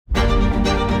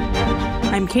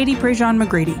I'm Katie Prejean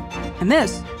McGrady, and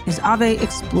this is Ave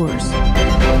Explores.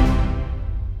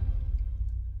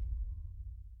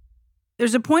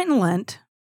 There's a point in Lent,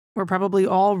 we're probably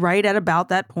all right at about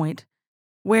that point,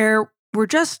 where we're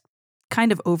just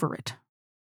kind of over it.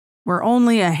 We're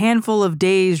only a handful of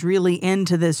days really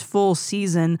into this full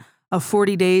season of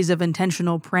 40 days of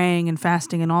intentional praying and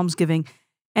fasting and almsgiving,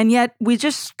 and yet we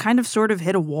just kind of sort of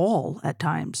hit a wall at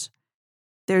times.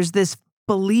 There's this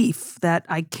belief that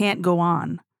I can't go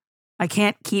on. I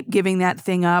can't keep giving that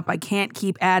thing up. I can't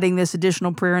keep adding this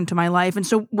additional prayer into my life. And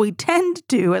so we tend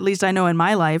to, at least I know in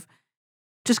my life,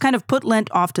 just kind of put Lent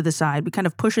off to the side. We kind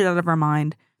of push it out of our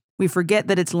mind. We forget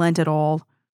that it's Lent at all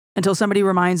until somebody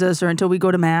reminds us or until we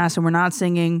go to Mass and we're not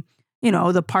singing,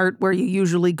 the part where you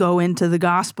usually go into the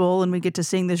gospel and we get to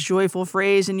sing this joyful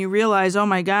phrase and you realize, oh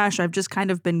my gosh, I've just kind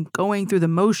of been going through the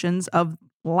motions of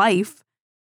life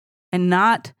and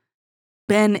not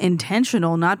been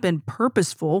intentional, not been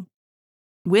purposeful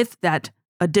with that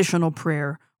additional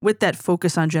prayer, with that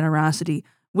focus on generosity,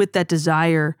 with that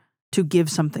desire to give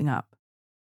something up.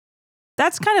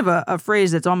 That's kind of a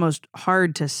phrase that's almost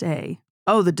hard to say.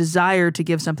 Oh, the desire to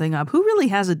give something up. Who really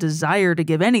has a desire to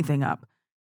give anything up?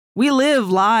 We live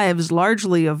lives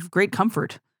largely of great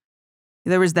comfort.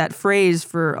 There was that phrase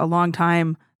for a long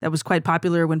time that was quite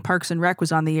popular when Parks and Rec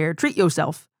was on the air, treat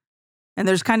yourself. And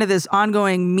there's kind of this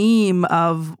ongoing meme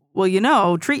of,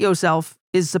 treat yourself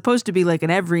is supposed to be like an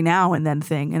every now and then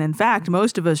thing. And in fact,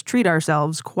 most of us treat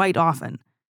ourselves quite often.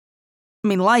 I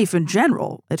mean, life in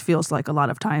general, it feels like a lot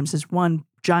of times is one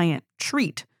giant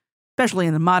treat, especially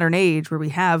in the modern age where we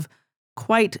have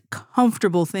quite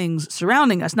comfortable things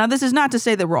surrounding us. Now, this is not to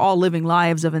say that we're all living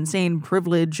lives of insane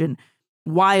privilege and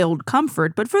wild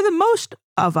comfort, but for the most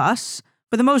of us,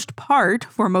 for the most part,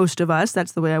 for most of us,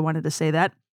 that's the way I wanted to say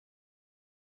that,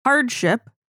 hardship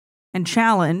and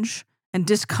challenge and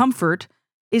discomfort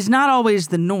is not always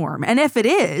the norm. And if it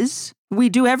is, we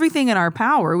do everything in our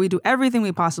power, we do everything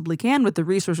we possibly can with the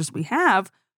resources we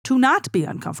have to not be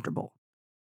uncomfortable,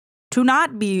 to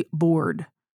not be bored,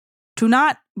 to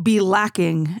not be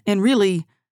lacking in really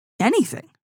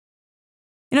anything.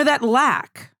 That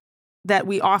lack that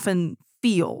we often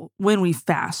feel when we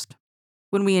fast,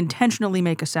 when we intentionally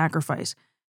make a sacrifice,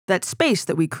 that space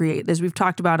that we create, as we've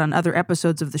talked about on other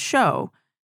episodes of the show,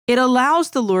 it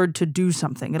allows the Lord to do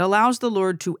something. It allows the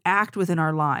Lord to act within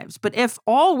our lives. But if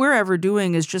all we're ever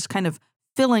doing is just kind of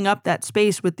filling up that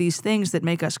space with these things that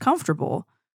make us comfortable,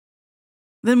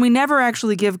 then we never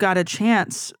actually give God a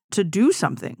chance to do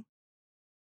something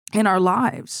in our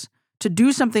lives, to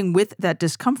do something with that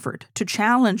discomfort, to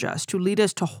challenge us, to lead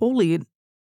us to holy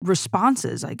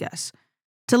responses, I guess,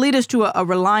 to lead us to a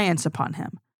reliance upon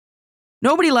Him.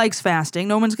 Nobody likes fasting.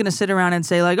 No one's going to sit around and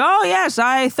say like, oh yes,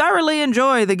 I thoroughly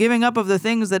enjoy the giving up of the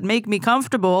things that make me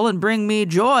comfortable and bring me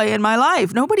joy in my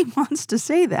life. Nobody wants to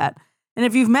say that. And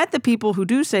if you've met the people who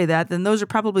do say that, then those are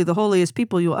probably the holiest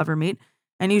people you'll ever meet,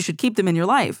 and you should keep them in your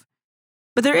life.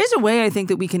 But there is a way I think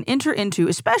that we can enter into,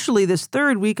 especially this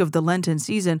third week of the Lenten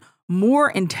season,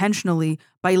 more intentionally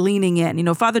by leaning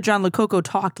in. Father John Lococo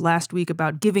talked last week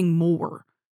about giving more.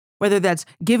 Whether that's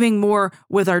giving more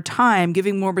with our time,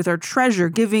 giving more with our treasure,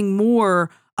 giving more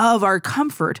of our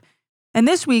comfort. And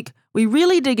this week, we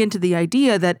really dig into the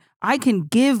idea that I can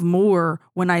give more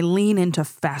when I lean into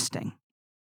fasting.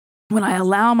 When I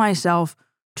allow myself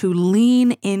to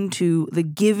lean into the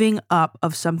giving up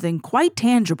of something quite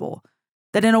tangible,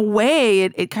 that in a way,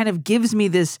 it kind of gives me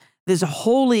this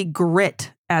holy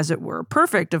grit, as it were.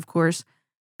 Perfect, of course,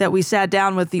 that we sat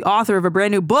down with the author of a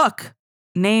brand new book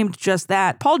named just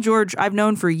that. Paul George, I've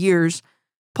known for years.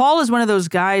 Paul is one of those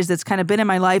guys that's kind of been in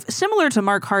my life, similar to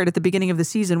Mark Hart at the beginning of the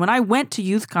season. When I went to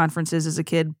youth conferences as a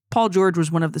kid, Paul George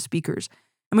was one of the speakers.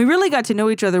 And we really got to know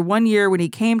each other one year when he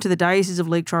came to the Diocese of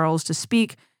Lake Charles to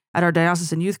speak at our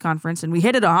diocesan youth conference. And we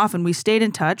hit it off and we stayed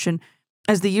in touch. And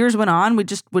as the years went on, we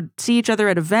just would see each other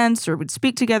at events or would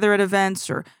speak together at events.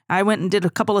 Or I went and did a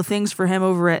couple of things for him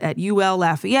over at UL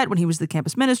Lafayette when he was the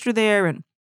campus minister there. And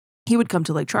he would come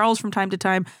to Lake Charles from time to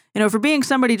time. For being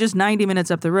somebody just 90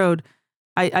 minutes up the road,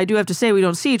 I do have to say we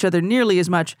don't see each other nearly as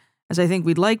much as I think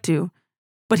we'd like to.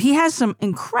 But he has some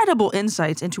incredible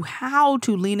insights into how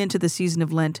to lean into the season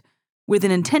of Lent with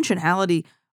an intentionality,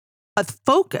 a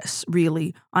focus,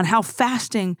 really, on how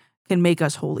fasting can make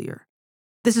us holier.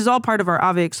 This is all part of our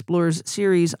Ave Explores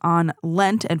series on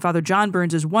Lent and Father John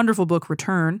Burns' wonderful book,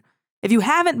 Return. If you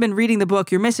haven't been reading the book,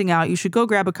 you're missing out. You should go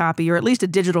grab a copy, or at least a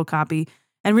digital copy,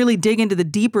 and really dig into the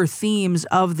deeper themes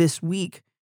of this week,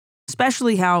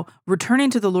 especially how returning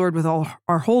to the Lord with all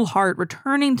our whole heart,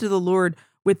 returning to the Lord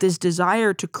with this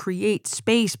desire to create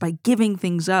space by giving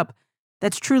things up,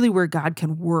 that's truly where God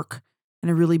can work in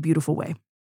a really beautiful way.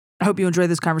 I hope you enjoy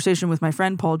this conversation with my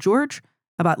friend Paul George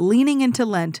about leaning into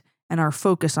Lent and our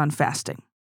focus on fasting.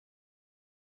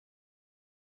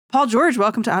 Paul George,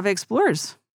 welcome to Ave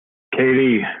Explores.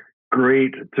 Katie,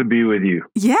 great to be with you.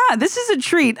 Yeah, this is a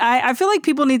treat. I feel like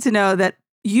people need to know that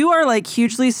you are like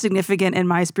hugely significant in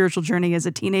my spiritual journey as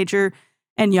a teenager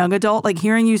and young adult, like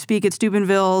hearing you speak at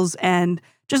Steubenville's and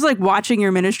just like watching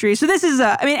your ministry. So this is,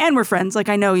 and we're friends. Like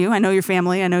I know you, I know your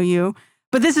family, I know you,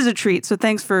 but this is a treat. So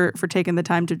thanks for taking the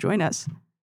time to join us.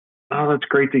 Oh, that's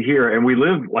great to hear. And we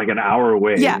live like an hour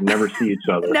away. Yeah. And never see each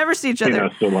other. Never see each other.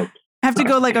 So like, have to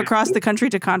go like across the country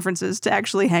to conferences to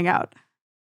actually hang out.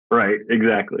 Right,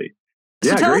 exactly. So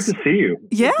yeah, great to see you.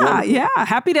 Yeah.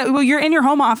 Happy to. Well, you're in your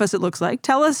home office, it looks like.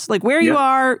 Tell us like where you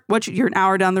are, you're an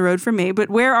hour down the road from me, but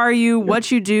where are you, what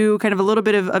you do, kind of a little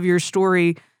bit of your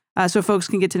story so folks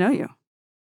can get to know you.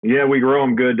 Yeah, we grow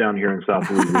them good down here in South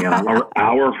Louisiana. An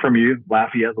hour from you,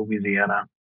 Lafayette, Louisiana.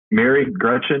 Married,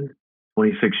 Gretchen,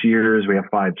 26 years. We have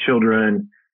 5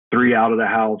 children, 3 out of the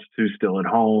house, 2 still at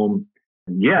home.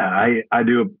 Yeah, I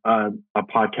do a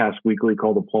podcast weekly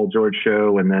called The Paul George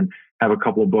Show, and then have a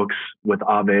couple of books with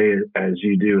Ave, as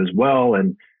you do as well,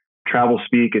 and travel,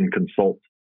 speak, and consult.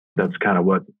 That's kind of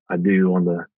what I do on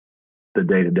the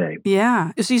day-to-day.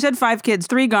 Yeah. So you said 5 kids,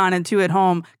 3 gone and 2 at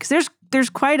home, because there's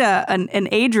quite an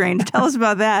age range. Tell us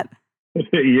about that.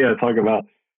 Yeah, talk about.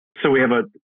 So we have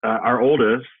our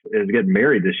oldest is getting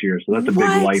married this year, so that's a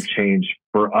big life change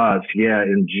for us. Yeah,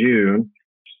 in June.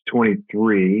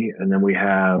 23, and then we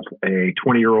have a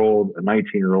 20-year-old, a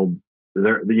 19-year-old.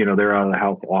 They're out of the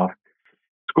house off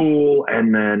school,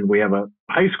 and then we have a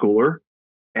high schooler,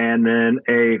 and then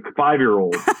a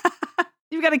 5-year-old.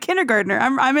 You've got a kindergartner.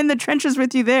 I'm in the trenches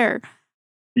with you there.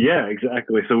 Yeah,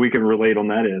 exactly. So we can relate on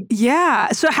that end.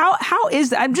 Yeah. So how is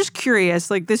that? I'm just curious.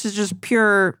 Like this is just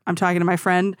pure. I'm talking to my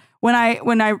friend. When I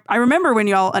remember when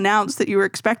y'all announced that you were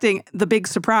expecting the big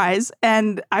surprise,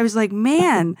 and I was like,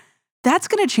 man. That's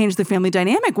going to change the family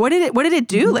dynamic. What did it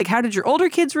do? Mm-hmm. Like, how did your older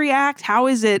kids react? How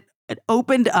is it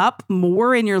opened up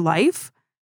more in your life?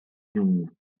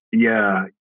 Yeah,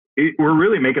 we're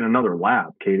really making another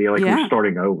lap, Katie. Like we're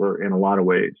starting over in a lot of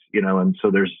ways, and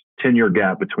so there's 10-year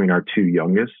gap between our 2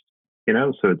 youngest,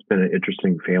 so it's been an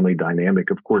interesting family dynamic.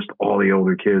 Of course, all the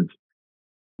older kids,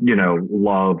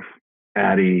 love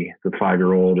Addie, the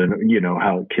 5-year-old, and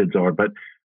how kids are, but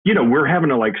we're having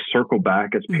to like circle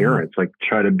back as parents, like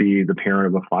try to be the parent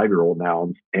of a 5-year-old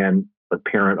now and the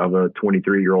parent of a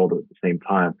 23-year-old at the same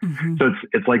time. Mm-hmm. So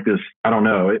it's like this, I don't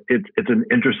know, it's an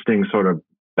interesting sort of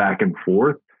back and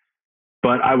forth,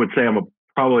 but I would say I'm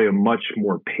probably a much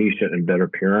more patient and better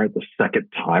parent the second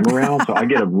time around. So I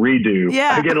get a redo.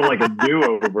 Yeah. I get a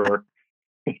do-over,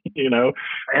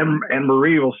 and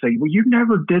Marie will say, well, you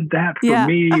never did that for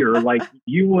me, or like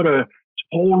you would have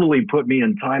totally put me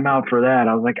in timeout for that.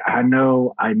 I was like, I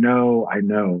know.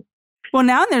 Well,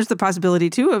 now there's the possibility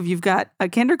too of you've got a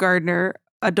kindergartner,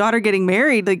 a daughter getting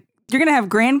married. Like you're gonna have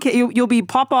grandkids. You'll be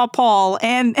Papa Paul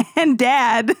and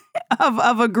Dad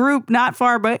of a group not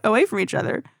far away from each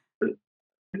other.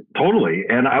 Totally.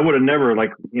 And I would have never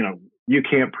you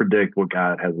can't predict what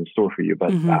God has in store for you,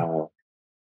 but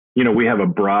we have a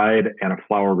bride and a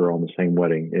flower girl in the same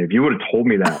wedding. And if you would have told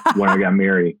me that when I got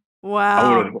married. Wow.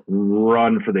 I would have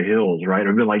run for the hills, right?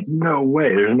 I'd been like, no way.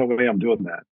 There's no way I'm doing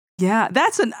that. Yeah,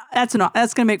 that's going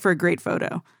to make for a great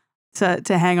photo to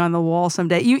hang on the wall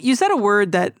someday. You said a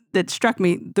word that struck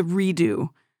me, the redo.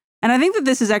 And I think that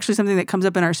this is actually something that comes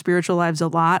up in our spiritual lives a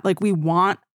lot. Like we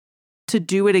want to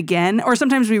do it again, or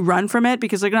sometimes we run from it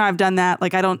because like, no, I've done that.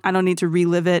 Like I don't need to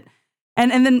relive it.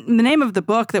 And then the name of the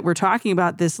book that we're talking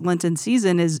about this Lenten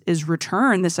season is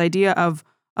Return, this idea of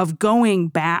going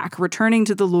back, returning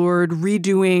to the Lord,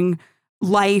 redoing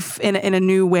life in a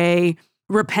new way,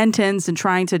 repentance and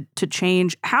trying to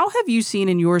change. How have you seen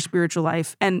in your spiritual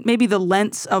life and maybe the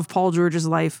lens of Paul George's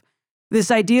life,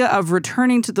 this idea of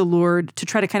returning to the Lord to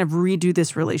try to kind of redo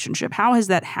this relationship? How has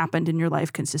that happened in your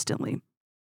life consistently?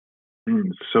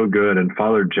 So good. And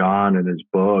Father John in his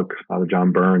book, Father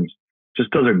John Burns,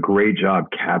 just does a great job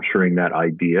capturing that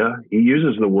idea. He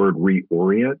uses the word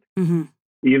reorient. Mm-hmm.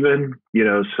 Even,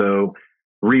 so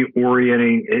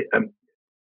reorienting,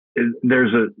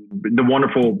 there's the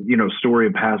wonderful, story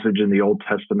and passage in the Old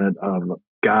Testament of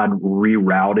God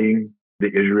rerouting the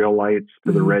Israelites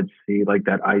to the Red Sea, like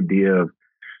that idea of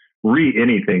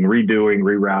redoing,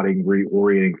 rerouting,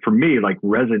 reorienting, for me, like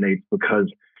resonates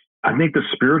because I think the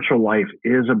spiritual life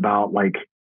is about like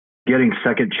getting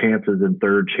second chances and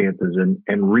third chances and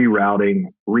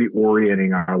rerouting,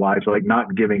 reorienting our lives, like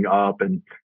not giving up and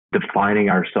defining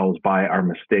ourselves by our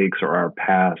mistakes or our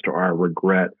past or our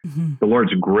regret. Mm-hmm. The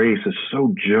Lord's grace is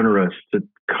so generous to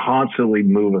constantly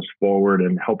move us forward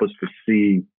and help us to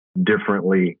see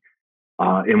differently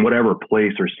in whatever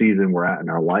place or season we're at in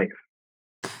our life.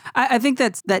 I think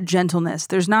that's that gentleness.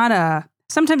 There's not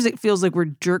sometimes it feels like we're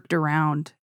jerked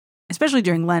around, especially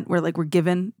during Lent, where like we're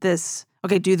given this,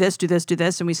 okay, do this, do this, do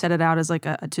this. And we set it out as like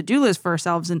a to-do list for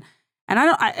ourselves. And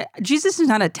Jesus is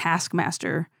not a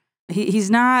taskmaster. He's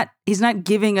not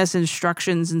giving us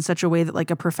instructions in such a way that like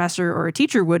a professor or a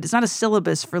teacher would. It's not a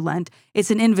syllabus for Lent.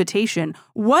 It's an invitation.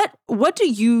 What do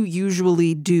you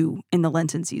usually do in the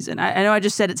Lenten season? I know I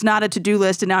just said it's not a to-do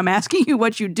list, and now I'm asking you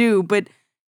what you do, but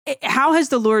how has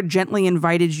the Lord gently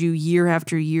invited you year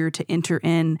after year to enter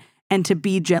in and to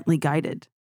be gently guided?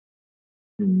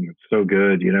 It's so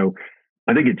good.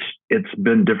 I think it's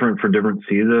been different for different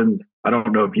seasons. I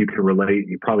don't know if you can relate.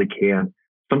 You probably can.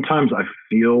 Sometimes I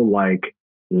feel like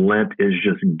Lent is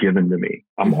just given to me.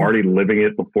 I'm already living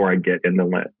it before I get into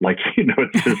Lent. Like,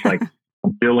 it's just like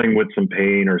I'm dealing with some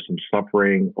pain or some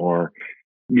suffering, or,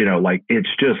 like it's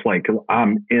just like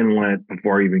I'm in Lent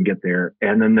before I even get there.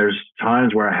 And then there's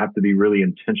times where I have to be really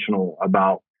intentional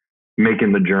about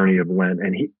making the journey of Lent.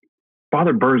 And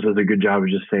Father Burrs does a good job of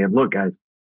just saying, look, guys,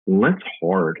 Lent's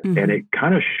hard, and it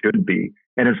kind of should be.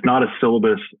 And it's not a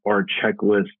syllabus or a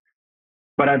checklist.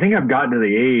 But I think I've gotten to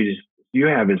the age you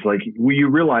have is like, when you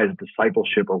realize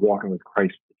discipleship or walking with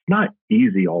Christ, it's not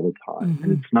easy all the time.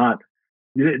 And it's not,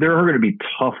 there are going to be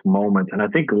tough moments. And I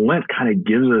think Lent kind of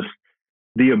gives us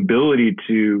the ability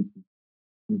to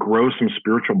grow some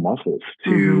spiritual muscles,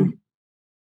 to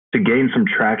gain some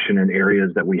traction in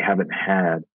areas that we haven't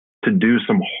had, to do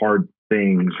some hard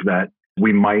things that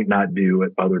we might not do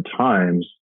at other times.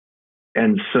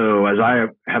 And so as I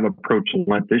have approached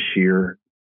Lent this year,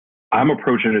 I'm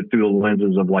approaching it through the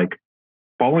lenses of like,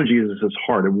 following Jesus is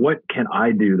hard. And what can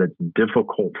I do that's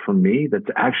difficult for me that's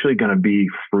actually going to be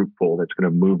fruitful, that's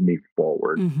going to move me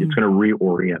forward? It's going to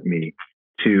reorient me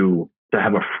to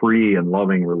have a free and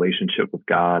loving relationship with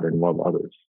God and love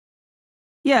others.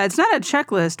 Yeah, it's not a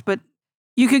checklist, but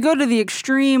you could go to the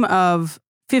extreme of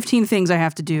 15 things I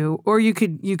have to do, or you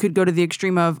could go to the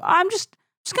extreme of I'm just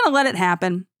going to let it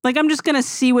happen. Like I'm just going to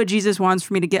see what Jesus wants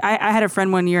for me to get. I had a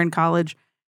friend one year in college,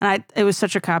 and it was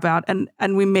such a cop-out,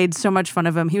 and we made so much fun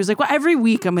of him. He was like, well, every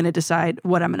week I'm going to decide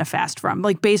what I'm going to fast from,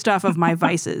 like based off of my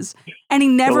vices. And he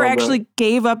never actually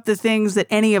gave up the things that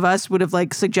any of us would have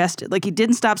like suggested. Like he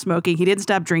didn't stop smoking. He didn't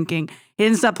stop drinking. He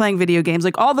didn't stop playing video games.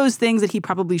 Like all those things that he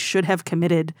probably should have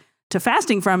committed to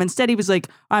fasting from. Instead, he was like,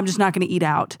 I'm just not going to eat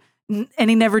out. And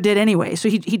he never did anyway. So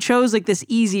he chose like this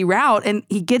easy route, and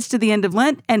he gets to the end of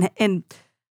Lent and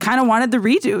kind of wanted the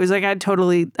redo. It was like, I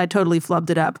totally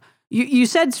flubbed it up. You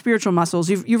said spiritual muscles.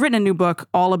 You've written a new book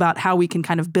all about how we can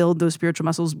kind of build those spiritual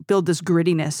muscles, build this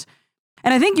grittiness.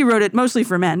 And I think you wrote it mostly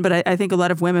for men, but I think a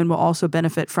lot of women will also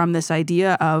benefit from this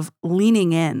idea of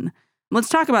leaning in. Let's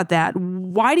talk about that.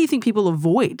 Why do you think people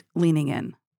avoid leaning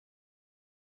in?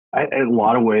 In a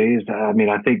lot of ways. I mean,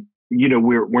 I think, we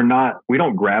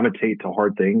don't gravitate to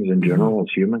hard things in general as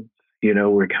humans.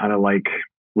 We're kind of like,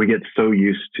 we get so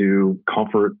used to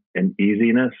comfort and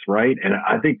easiness, right? And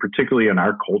I think particularly in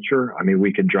our culture, I mean,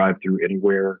 we can drive through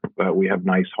anywhere, but we have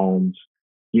nice homes.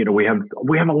 We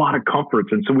have a lot of comforts,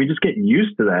 and so we just get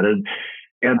used to that.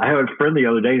 And I had a friend the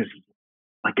other day who's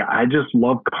like, I just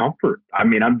love comfort. I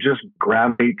mean, I'm just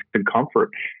gravitate to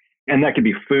comfort, and that could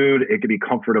be food. It could be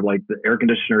comfort of like the air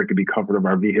conditioner. It could be comfort of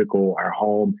our vehicle, our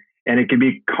home, and it could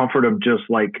be comfort of just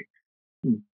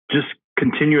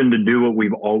continuing to do what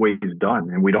we've always done,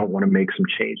 and we don't want to make some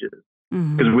changes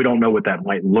because we don't know what that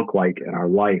might look like in our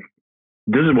life.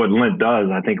 This is what Lent does.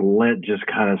 I think Lent just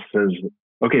kind of says,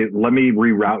 okay, let me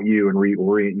reroute you and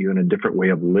reorient you in a different way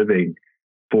of living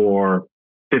for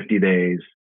 50 days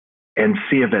and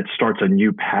see if that starts a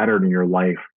new pattern in your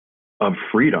life of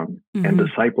freedom and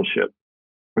discipleship.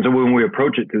 And so when we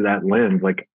approach it through that lens,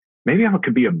 like maybe I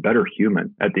could be a better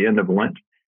human at the end of Lent.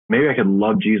 Maybe I could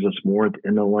love Jesus more at the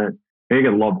end of Lent. Maybe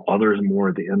I could love others more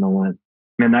at the end of Lent.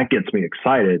 Man, that gets me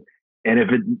excited. And if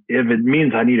it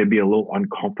means I need to be a little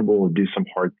uncomfortable and do some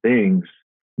hard things,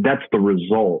 that's the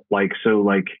result. So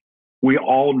we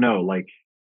all know, like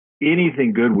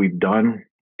anything good we've done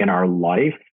in our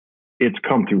life, it's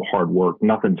come through hard work.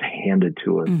 Nothing's handed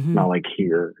to us. Not like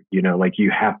here, like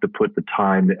you have to put the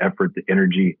time, the effort, the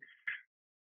energy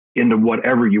into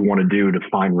whatever you want to do to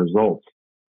find results.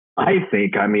 I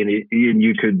think, and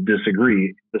you could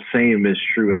disagree, the same is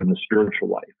true in the spiritual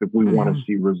life. If we want to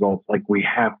see results, like we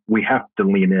have to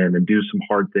lean in and do some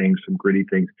hard things, some gritty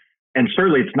things. And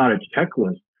certainly it's not a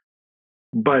checklist,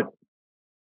 but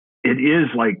it is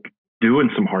like doing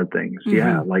some hard things. Mm-hmm.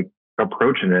 Yeah. Like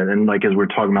approaching it. And like, as we're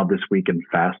talking about this week in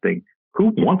fasting,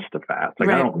 who wants to fast? Like,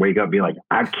 right. I don't wake up and be like,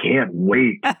 I can't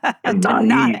wait to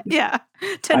not eat. Yeah.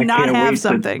 To not have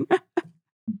something.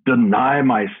 Deny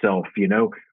myself,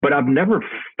 but I've never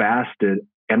fasted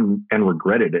and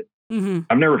regretted it. Mm-hmm.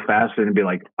 I've never fasted and be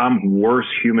like, I'm worse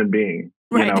human being,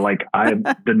 right. Like I've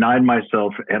denied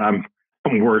myself and I'm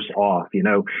worse off,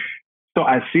 So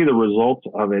I see the results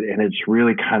of it, and it's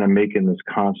really kind of making this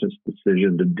conscious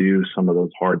decision to do some of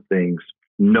those hard things,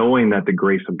 knowing that the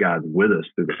grace of God is with us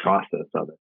through the process of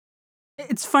it.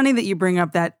 It's funny that you bring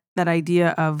up that idea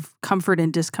of comfort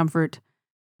and discomfort,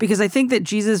 because I think that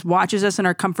Jesus watches us in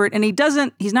our comfort, and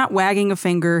he's not wagging a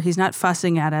finger, he's not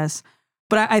fussing at us.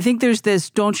 But I think there's this,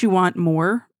 don't you want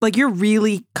more? Like, you're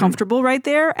really comfortable right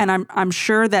there, and I'm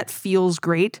sure that feels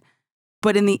great.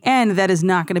 But in the end, that is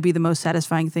not going to be the most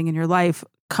satisfying thing in your life.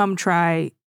 Come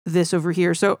try this over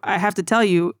here. So I have to tell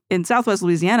you, in Southwest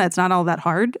Louisiana, it's not all that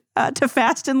hard to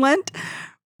fast in Lent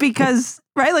because,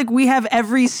 right, like we have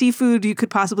every seafood you could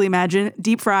possibly imagine,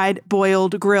 deep fried,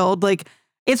 boiled, grilled. Like,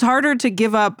 it's harder to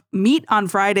give up meat on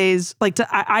Fridays. Like,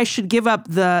 I should give up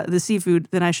the seafood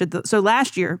than I should. So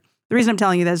last year, the reason I'm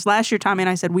telling you this, last year, Tommy and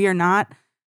I said, we are not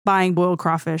buying boiled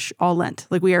crawfish all Lent.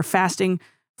 Like, we are fasting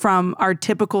from our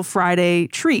typical Friday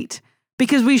treat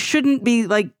because we shouldn't be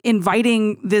like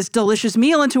inviting this delicious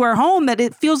meal into our home that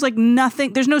it feels like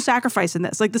nothing. There's no sacrifice in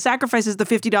this. Like, the sacrifice is the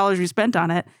 $50 we spent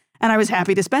on it, and I was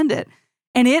happy to spend it.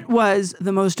 And it was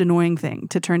the most annoying thing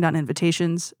to turn down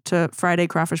invitations to Friday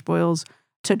crawfish boils,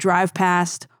 to drive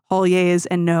past Holliers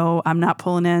and no, I'm not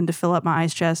pulling in to fill up my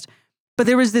ice chest. But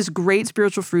there was this great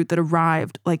spiritual fruit that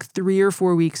arrived like 3 or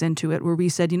 4 weeks into it where we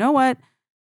said, you know what?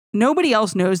 Nobody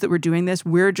else knows that we're doing this.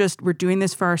 We're doing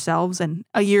this for ourselves. And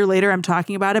a year later, I'm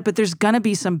talking about it, but there's going to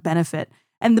be some benefit.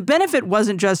 And the benefit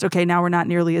wasn't just, okay, now we're not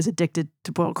nearly as addicted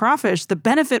to boiled crawfish. The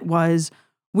benefit was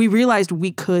we realized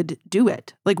we could do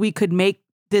it. Like, we could make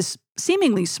this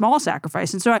seemingly small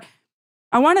sacrifice. And so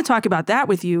I want to talk about that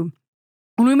with you.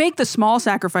 When we make the small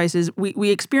sacrifices,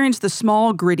 we experience the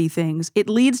small gritty things. It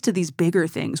leads to these bigger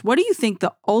things. What do you think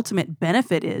the ultimate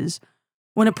benefit is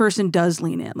when a person does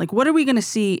lean in? Like, what are we going to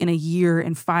see in a year,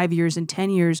 in 5 years, in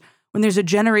 10 years, when there's a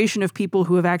generation of people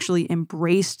who have actually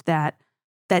embraced that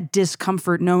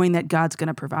discomfort, knowing that God's going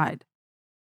to provide?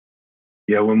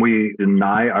 Yeah, when we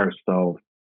deny ourselves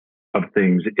of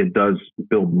things, it does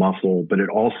build muscle, but it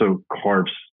also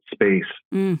carves space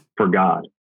for God.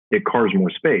 It carves more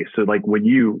space. So like when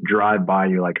you drive by,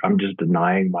 you're like, I'm just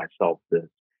denying myself this.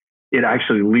 It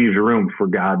actually leaves room for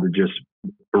God to just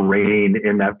reign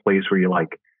in that place where you're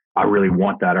like, I really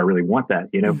want that. I really want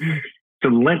that, Mm-hmm. So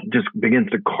Lent just begins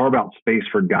to carve out space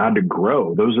for God to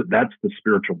grow. That's the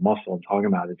spiritual muscle I'm talking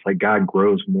about. It's like God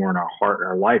grows more in our heart and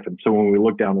our life. And so when we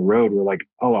look down the road, we're like,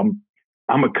 oh,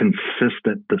 I'm a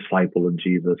consistent disciple of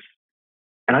Jesus.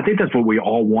 And I think that's what we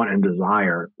all want and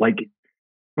desire. Like,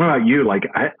 what about you? Like,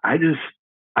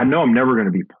 I know I'm never going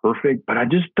to be perfect, but I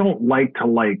just don't like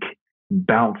to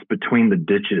bounce between the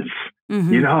ditches.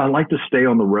 Mm-hmm. I like to stay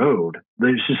on the road.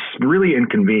 It's just really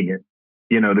inconvenient,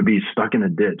 to be stuck in a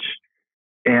ditch.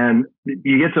 And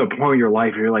you get to a point in your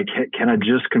life where you're like, can I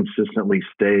just consistently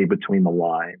stay between the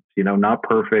lines? Not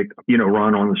perfect,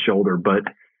 run on the shoulder, but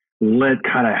Lent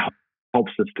kind of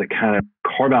helps us to kind of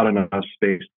carve out enough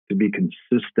space to be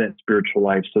consistent spiritual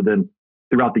life. So then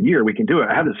throughout the year, we can do it.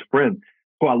 I have this friend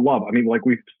who I love. I mean, like,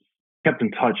 we've kept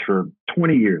in touch for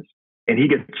 20 years, and he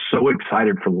gets so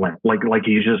excited for Lent. Like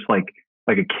he's just like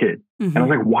a kid. Mm-hmm. And I was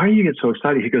like, why do you get so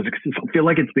excited? He goes, because I feel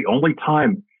like it's the only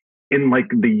time in like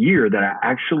the year that I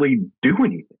actually do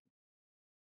anything.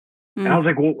 Mm-hmm. And I was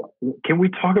like, well, can we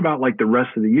talk about like the rest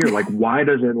of the year? Like, why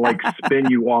does it like spin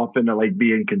you off into like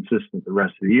being consistent the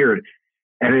rest of the year?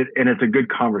 And it's a good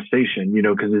conversation,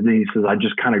 because then he says, I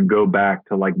just kind of go back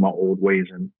to like my old ways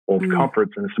and old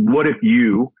comforts. And I said, what if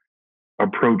you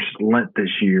approached Lent this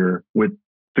year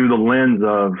through the lens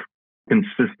of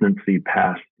consistency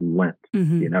past Lent,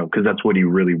 because that's what he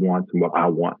really wants and what I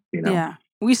want, Yeah.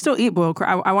 We still eat boiled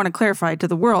crawfish. I want to clarify to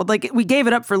the world, like, we gave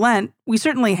it up for Lent. We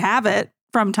certainly have it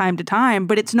from time to time,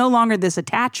 but it's no longer this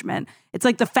attachment. It's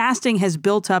like the fasting has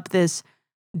built up this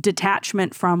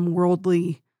detachment from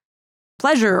worldly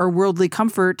pleasure or worldly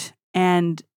comfort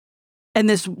and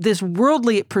this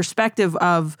worldly perspective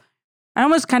of,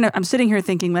 I'm sitting here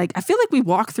thinking, like, I feel like we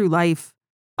walk through life,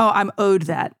 oh, I'm owed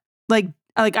that. Like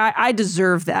I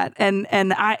deserve that. And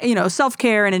I,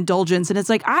 self-care and indulgence. And it's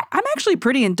like, I'm actually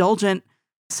pretty indulgent,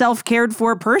 self-cared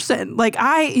for person. Like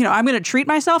I'm going to treat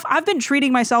myself. I've been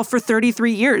treating myself for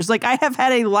 33 years. Like, I have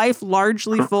had a life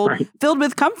largely filled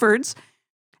with comforts.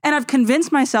 And I've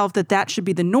convinced myself that that should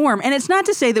be the norm. And it's not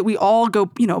to say that we all go,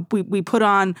 we put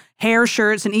on hair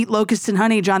shirts and eat locusts and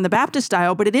honey, John the Baptist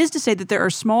style, but it is to say that there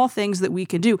are small things that we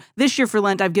can do. This year for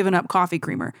Lent, I've given up coffee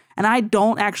creamer, and I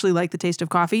don't actually like the taste of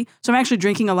coffee. So I'm actually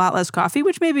drinking a lot less coffee,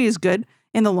 which maybe is good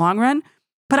in the long run,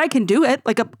 but I can do it.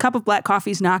 Like a cup of black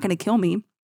coffee is not going to kill me.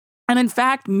 And in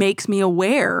fact, makes me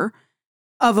aware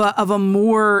of a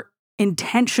more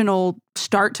intentional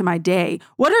start to my day.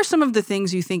 What are some of the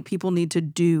things you think people need to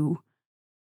do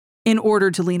in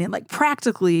order to lean in? Like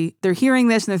practically, they're hearing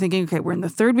this and they're thinking, okay, we're in the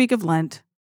third week of Lent.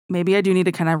 Maybe I do need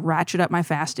to kind of ratchet up my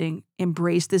fasting,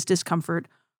 embrace this discomfort.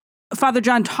 Father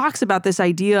John talks about this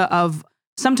idea of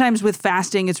sometimes with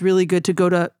fasting, it's really good to go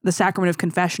to the sacrament of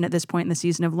confession at this point in the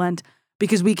season of Lent,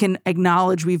 because we can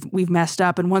acknowledge we've messed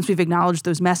up. And once we've acknowledged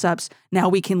those mess ups, now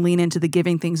we can lean into the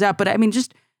giving things up. But I mean,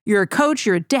 just you're a coach,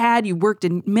 you're a dad, you worked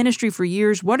in ministry for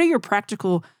years. What are your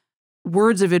practical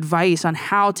words of advice on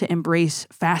how to embrace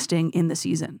fasting in the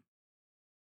season?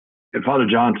 And Father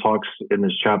John talks in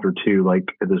this chapter 2, like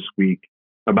this week,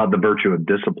 about the virtue of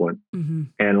discipline. Mm-hmm.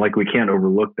 And like, we can't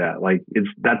overlook that. Like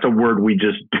that's a word we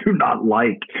just do not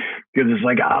like, because it's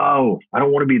like, oh, I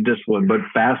don't want to be disciplined. But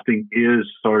fasting is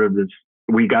sort of this,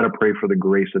 we got to pray for the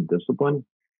grace of discipline.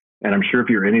 And I'm sure if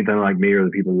you're anything like me or the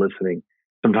people listening,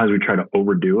 sometimes we try to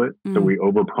overdo it. So we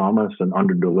overpromise and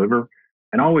underdeliver.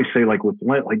 And I always say, like with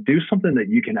Lent, like do something that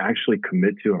you can actually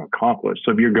commit to and accomplish.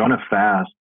 So if you're going to fast,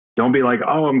 don't be like,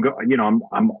 oh,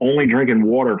 I'm only drinking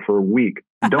water for a week.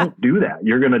 Don't do that.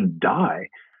 You're going to die.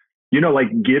 Like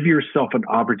give yourself an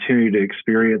opportunity to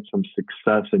experience some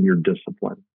success in your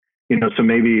discipline. So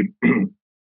maybe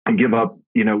give up,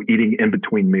 eating in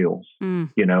between meals,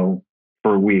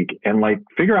 for a week, and like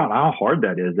figure out how hard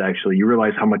that is. Actually, you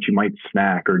realize how much you might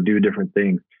snack or do different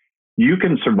things. You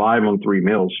can survive on 3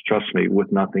 meals, trust me,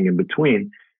 with nothing in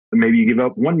between. And maybe you give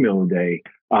up 1 meal a day.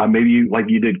 Maybe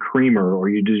you did creamer, or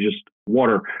you did just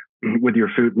water with your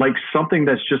food, like something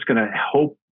that's just going to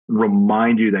help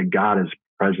remind you that God is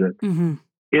present in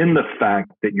the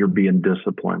fact that you're being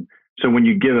disciplined. So when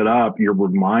you give it up, you're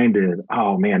reminded,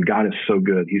 oh man, God is so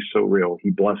good. He's so real.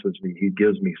 He blesses me. He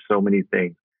gives me so many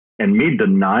things. And me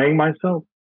denying myself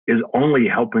is only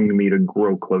helping me to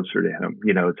grow closer to him.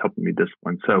 It's helping me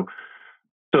discipline. So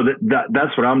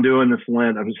that's what I'm doing this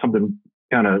Lent. I mean, something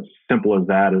kind of simple as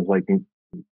that is like,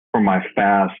 for my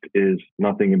fast is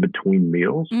nothing in between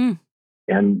meals.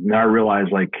 And now I realize,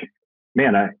 like,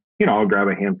 man, I'll grab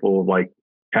a handful of like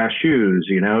cashews,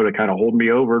 to kind of hold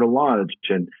me over to lunch.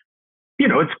 And,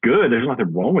 it's good. There's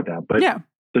nothing wrong with that. But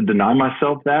to deny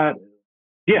myself that,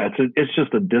 it's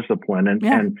just a discipline.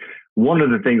 And one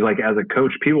of the things, like as a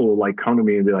coach, people will like come to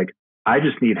me and be like, I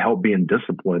just need help being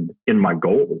disciplined in my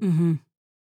goal.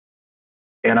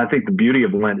 And I think the beauty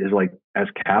of Lent is, like, as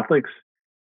Catholics,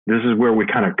 this is where we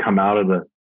kind of come out of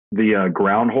the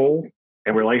ground hole,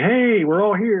 and we're like, hey, we're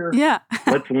all here. Yeah.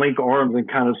 Let's link arms and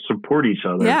kind of support each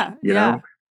other. You know,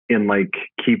 in like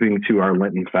keeping to our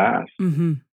Lenten fast.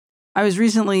 I was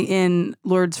recently in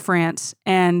Lourdes, France,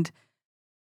 and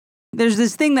there's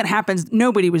this thing that happens.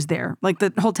 Nobody was there. Like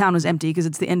the whole town was empty because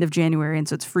it's the end of January, and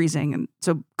so it's freezing. And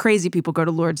so crazy people go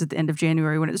to Lourdes at the end of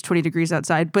January when it's 20 degrees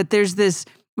outside. But there's this,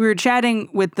 we were chatting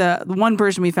with the one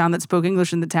person we found that spoke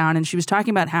English in the town, and she was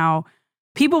talking about how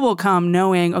people will come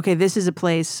knowing, okay, this is a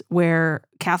place where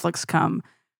Catholics come,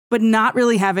 but not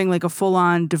really having like a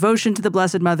full-on devotion to the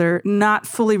Blessed Mother, not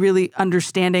fully really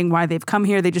understanding why they've come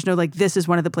here. They just know, like, this is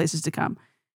one of the places to come.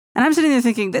 And I'm sitting there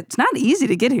thinking, that's not easy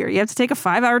to get here. You have to take a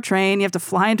 5-hour train. You have to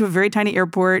fly into a very tiny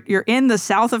airport. You're in the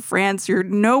south of France. You're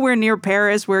nowhere near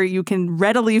Paris where you can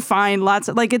readily find lots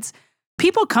of, like, it's,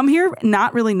 people come here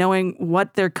not really knowing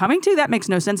what they're coming to. That makes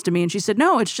no sense to me. And she said,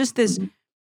 no, it's just this,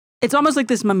 it's almost like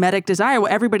this mimetic desire.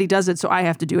 Well, everybody does it, so I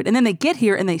have to do it. And then they get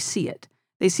here and they see it.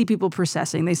 They see people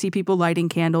processing. They see people lighting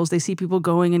candles. They see people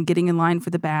going and getting in line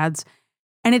for the baths.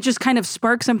 And it just kind of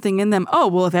sparks something in them. Oh,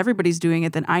 well, if everybody's doing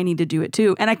it, then I need to do it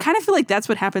too. And I kind of feel like that's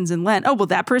what happens in Lent. Oh, well,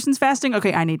 that person's fasting.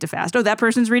 Okay, I need to fast. Oh, that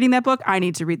person's reading that book. I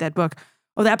need to read that book.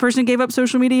 Oh, that person gave up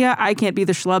social media. I can't be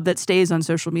the schlub that stays on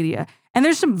social media. And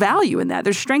there's some value in that.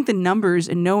 There's strength in numbers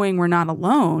and knowing we're not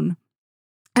alone.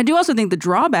 I do also think the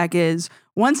drawback is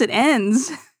once it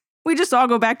ends, we just all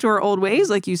go back to our old ways,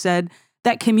 like you said.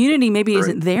 That community maybe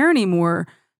isn't there anymore.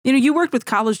 You know, you worked with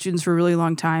college students for a really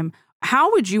long time.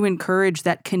 How would you encourage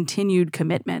that continued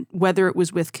commitment, whether it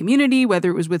was with community,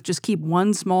 whether it was with just keep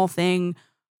one small thing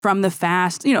from the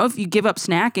fast? You know, if you give up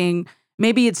snacking,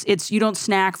 maybe it's you don't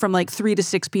snack from like 3 to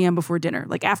 6 p.m. before dinner.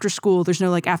 Like after school, there's no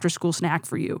like after school snack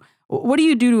for you. What do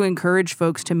you do to encourage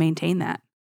folks to maintain that?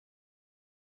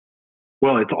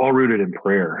 Well, it's all rooted in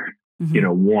prayer.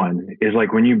 one is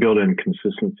like when you build in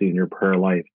consistency in your prayer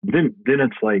life, then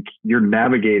it's like you're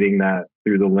navigating that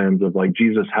through the lens of like,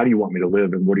 Jesus, how do you want me to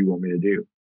live and what do you want me to do?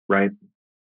 Right.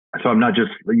 So I'm not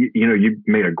just, you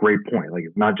made a great point. Like,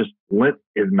 it's not just, Lent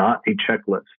is not a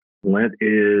checklist. Lent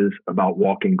is about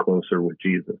walking closer with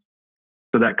Jesus.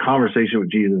 So that conversation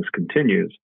with Jesus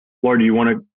continues. Lord, do you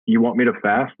want me to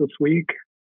fast this week?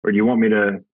 Or do you want me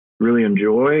to really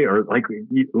enjoy? Or like,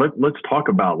 let's talk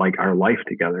about like our life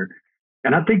together.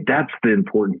 And I think that's the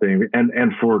important thing.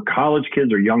 And for college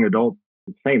kids or young adults,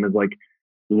 the same is like,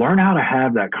 learn how to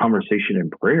have that conversation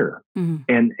in prayer.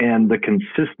 And the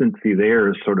consistency there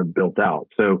is sort of built out.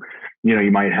 So,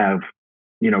 you might have,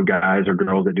 guys or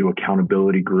girls that do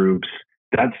accountability groups.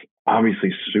 That's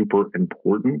obviously super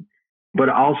important. But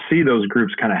I'll see those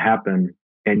groups kind of happen.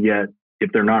 And yet,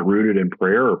 if they're not rooted in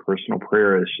prayer or personal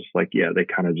prayer, it's just like, they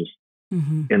kind of just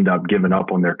end up giving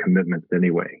up on their commitments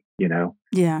anyway,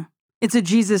 Yeah. It's a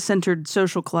Jesus-centered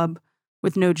social club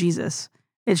with no Jesus.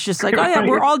 It's just like, Right.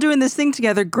 We're all doing this thing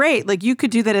together. Great. Like, you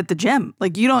could do that at the gym.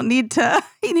 Like, you don't need to,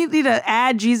 you need to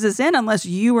add Jesus in unless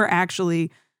you are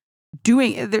actually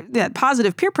doing that.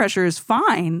 Positive peer pressure is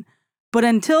fine. But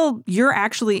until you're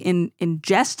actually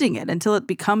ingesting it, until it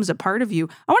becomes a part of you.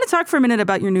 I want to talk for a minute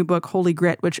about your new book, Holy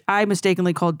Grit, which I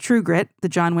mistakenly called True Grit, the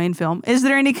John Wayne film. Is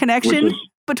there any connection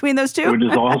between those two? Which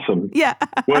is awesome. Yeah.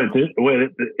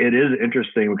 It is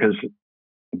interesting because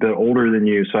the older than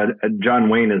you, so John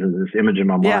Wayne is this image in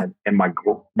my mind, and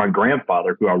my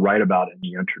grandfather, who I write about in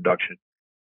the introduction,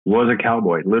 was a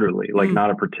cowboy, literally, like not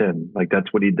a pretend, like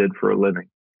that's what he did for a living.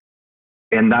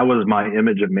 And that was my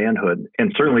image of manhood.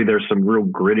 And certainly there's some real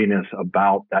grittiness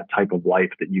about that type of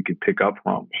life that you could pick up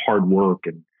from, hard work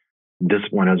and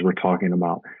discipline, as we're talking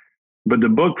about. But the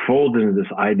book folds into this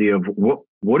idea of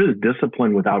what is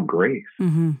discipline without grace?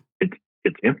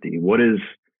 It's empty. What is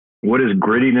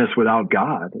grittiness without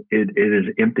God? It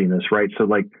is emptiness, right? So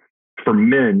like for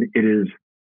men, it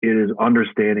is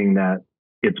understanding that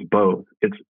it's both.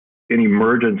 It's an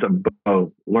emergence of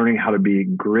both, learning how to be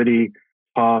gritty,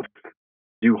 tough,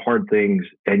 do hard things,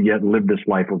 and yet live this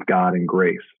life of God and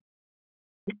grace.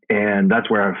 And that's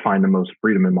where I find the most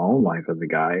freedom in my own life as a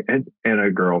guy and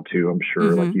a girl too. I'm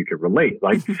sure like you could relate.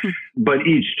 Like, but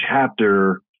each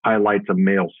chapter highlights a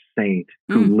male saint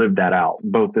who lived that out.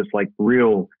 Both this like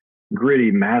real gritty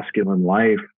masculine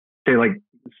life, say like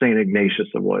Saint Ignatius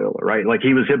of Loyola, right? Like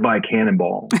he was hit by a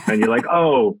cannonball, and you're like,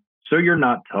 oh, so you're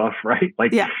not tough, right?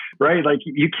 Like, right? Like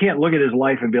you can't look at his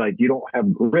life and be like, you don't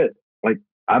have grit. Like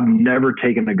I've never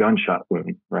taken a gunshot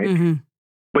wound, right?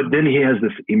 But then he has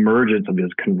this emergence of his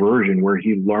conversion where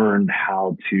he learned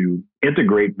how to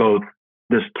integrate both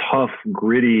this tough,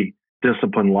 gritty,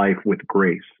 disciplined life with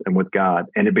grace and with God.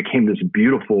 And it became this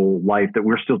beautiful life that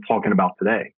we're still talking about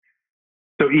today.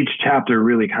 So each chapter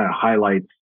really kind of highlights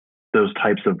those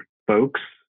types of folks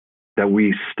that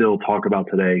we still talk about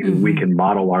today, who we can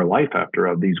model our life after,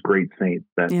 of these great saints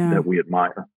that we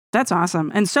admire. That's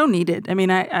awesome. And so needed. I mean,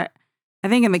 I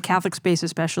think in the Catholic space,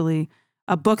 especially,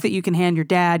 a book that you can hand your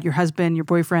dad, your husband, your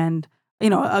boyfriend,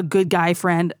 a good guy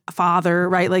friend, a father,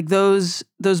 right? Like those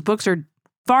books are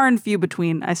far and few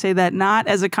between. I say that not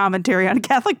as a commentary on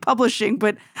Catholic publishing,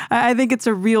 but I think it's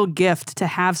a real gift to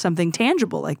have something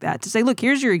tangible like that, to say, look,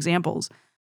 here's your examples.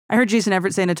 I heard Jason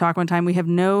Everett say in a talk one time, we have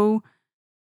no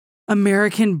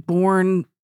American-born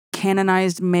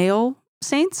canonized male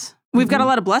saints. We've got a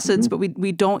lot of blesseds, but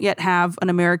we don't yet have an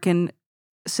American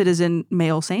citizen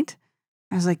male saint.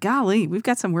 I was like, golly, we've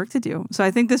got some work to do. So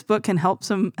I think this book can help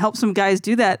some guys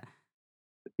do that.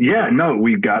 Yeah, no,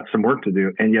 we've got some work to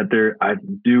do. And yet I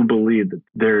do believe that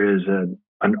there is an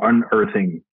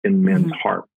unearthing in men's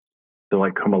heart to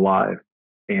like come alive.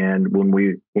 And when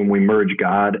we merge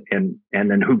God and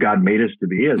then who God made us to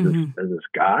be as this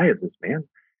guy, as this man,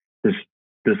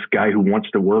 this guy who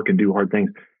wants to work and do hard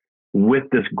things, with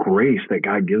this grace that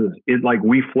God gives us, it like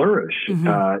we flourish. It's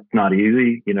not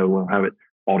easy, we don't have it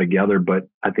all together, but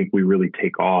I think we really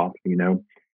take off.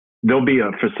 There'll be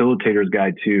a facilitator's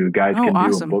guide too. Guys can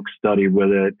do a book study with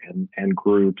it and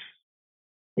groups.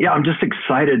 Yeah, I'm just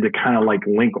excited to kind of like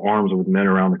link arms with men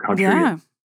around the country. Yeah.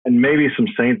 And maybe some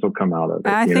saints will come out of it.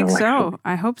 I think so.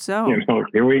 I hope so.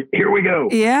 Here we go.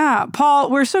 Yeah. Paul,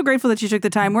 we're so grateful that you took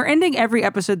the time. We're ending every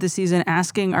episode this season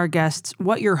asking our guests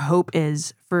what your hope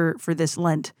is for this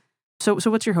Lent. So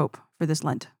what's your hope for this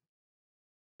Lent?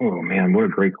 Oh, man, what a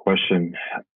great question.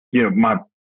 My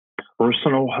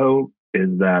personal hope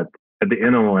is that at the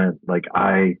end of Lent, like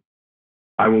I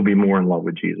will be more in love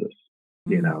with Jesus.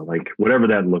 Like whatever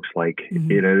that looks like,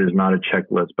 it is not a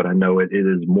checklist, but I know it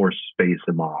is more space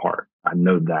in my heart. I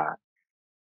know that.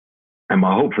 And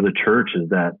my hope for the church is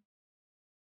that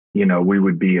we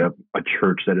would be a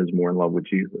church that is more in love with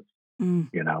Jesus, and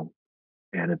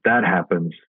if that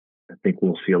happens, I think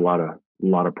we'll see a lot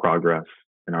of progress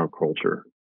in our culture.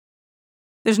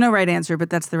 There's no right answer, but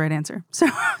that's the right answer. So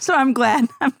I'm glad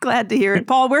to hear it.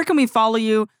 Paul, where can we follow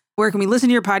you? Where can we listen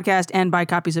to your podcast and buy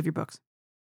copies of your books?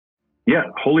 Yeah,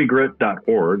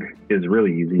 holygrit.org is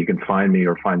really easy. You can find me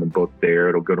or find the book there.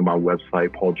 It'll go to my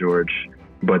website, Paul George,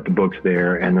 but the book's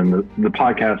there. And then the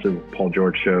podcast is Paul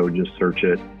George Show. Just search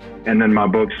it. And then my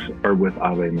books are with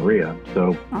Ave Maria.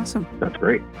 So awesome. That's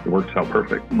great. It works out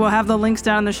perfect. We'll have the links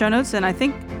down in the show notes, and I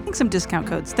think some discount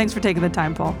codes. Thanks for taking the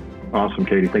time, Paul. Awesome,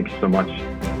 Katie. Thank you so much.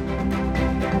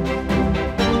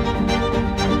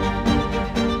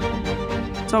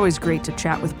 It's always great to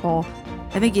chat with Paul.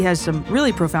 I think he has some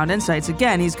really profound insights.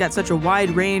 Again, he's got such a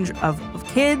wide range of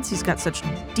kids. He's got such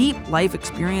deep life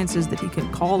experiences that he can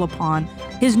call upon.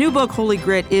 His new book, Holy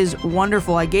Grit, is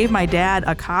wonderful. I gave my dad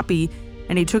a copy,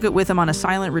 and he took it with him on a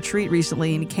silent retreat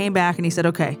recently, and he came back and he said,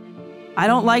 okay, I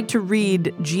don't like to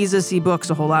read Jesus-y books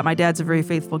a whole lot. My dad's a very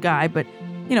faithful guy, but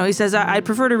he says, I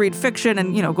prefer to read fiction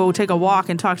and, go take a walk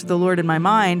and talk to the Lord in my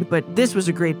mind, but this was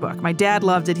a great book. My dad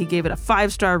loved it. He gave it a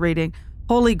 5-star rating.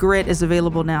 Holy Grit is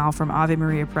available now from Ave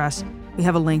Maria Press. We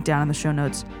have a link down in the show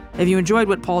notes. If you enjoyed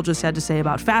what Paul just had to say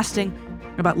about fasting,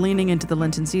 about leaning into the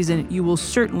Lenten season, you will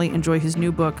certainly enjoy his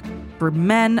new book for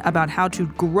men about how to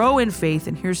grow in faith.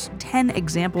 And here's 10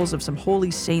 examples of some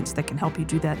holy saints that can help you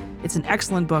do that. It's an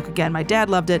excellent book. Again, my dad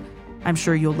loved it. I'm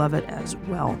sure you'll love it as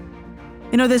well.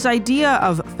 This idea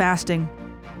of fasting,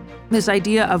 this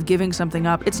idea of giving something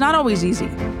up, it's not always easy.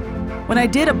 When I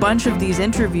did a bunch of these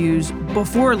interviews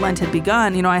before Lent had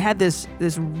begun, I had this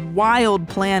wild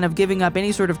plan of giving up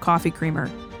any sort of coffee creamer.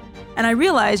 And I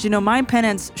realized, my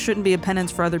penance shouldn't be a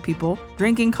penance for other people.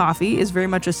 Drinking coffee is very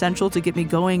much essential to get me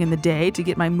going in the day, to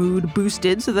get my mood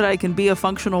boosted so that I can be a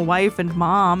functional wife and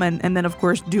mom and then, of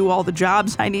course, do all the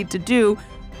jobs I need to do.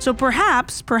 So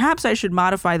perhaps I should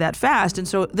modify that fast. And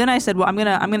so then I said, well, I'm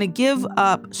gonna give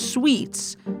up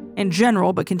sweets in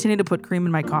general, but continue to put cream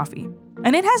in my coffee.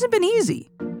 And it hasn't been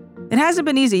easy. It hasn't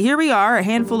been easy. Here we are, a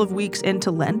handful of weeks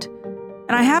into Lent.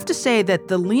 And I have to say that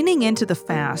the leaning into the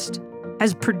fast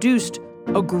has produced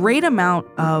a great amount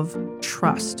of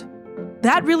trust.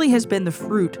 That really has been the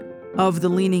fruit of the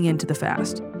leaning into the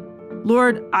fast.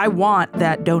 Lord, I want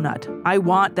that donut. I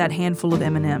want that handful of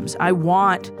M&Ms. I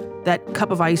want that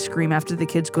cup of ice cream after the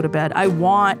kids go to bed. I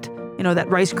want, that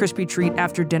Rice Krispie treat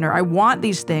after dinner. I want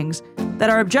these things that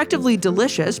are objectively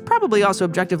delicious, probably also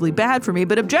objectively bad for me,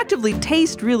 but objectively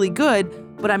taste really good,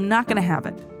 but I'm not going to have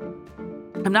it.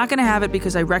 I'm not going to have it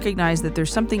because I recognize that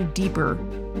there's something deeper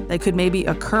that could maybe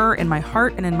occur in my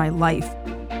heart and in my life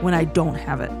when I don't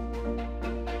have it.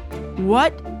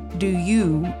 What do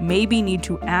you maybe need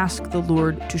to ask the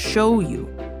Lord to show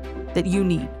you that you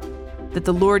need? That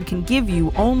the Lord can give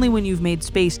you only when you've made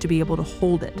space to be able to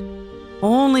hold it.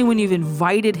 Only when you've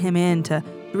invited him in to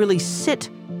really sit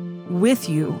with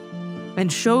you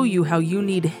and show you how you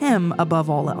need him above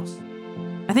all else.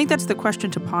 I think that's the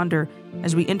question to ponder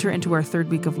as we enter into our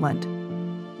third week of Lent.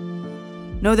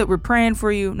 Know that we're praying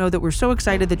for you. Know that we're so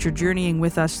excited that you're journeying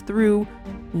with us through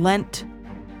Lent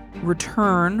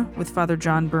Return with Father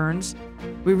John Burns.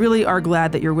 We really are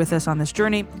glad that you're with us on this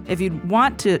journey. If you'd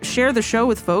want to share the show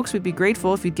with folks, we'd be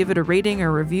grateful if you'd give it a rating or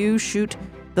a review, shoot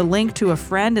the link to a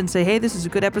friend and say, hey, this is a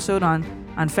good episode on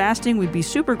fasting. We'd be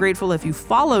super grateful if you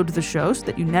followed the show so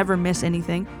that you never miss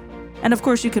anything. And of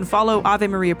course, you can follow Ave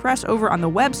Maria Press over on the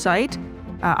website,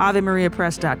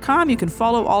 AveMariaPress.com. You can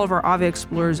follow all of our Ave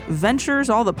Explorers ventures,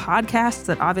 all the podcasts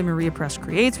that Ave Maria Press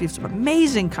creates. We have some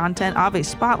amazing content. Ave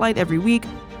Spotlight every week,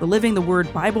 the Living the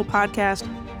Word Bible podcast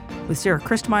with Sarah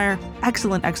Christmeyer.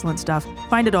 Excellent, excellent stuff.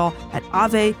 Find it all at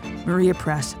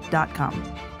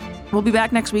AveMariaPress.com. We'll be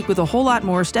back next week with a whole lot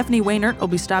more. Stephanie Wainert will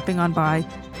be stopping on by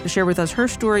to share with us her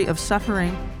story of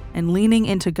suffering and leaning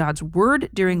into God's Word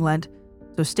during Lent.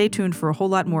 So stay tuned for a whole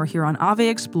lot more here on Ave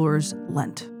Explores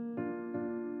Lent.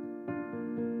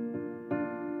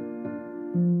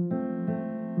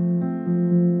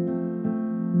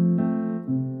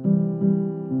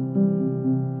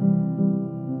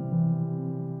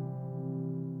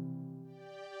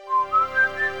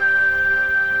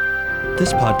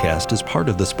 This podcast is part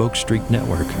of the Spoke Street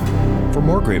Network. For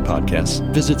more great podcasts,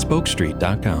 visit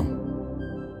spokestreet.com.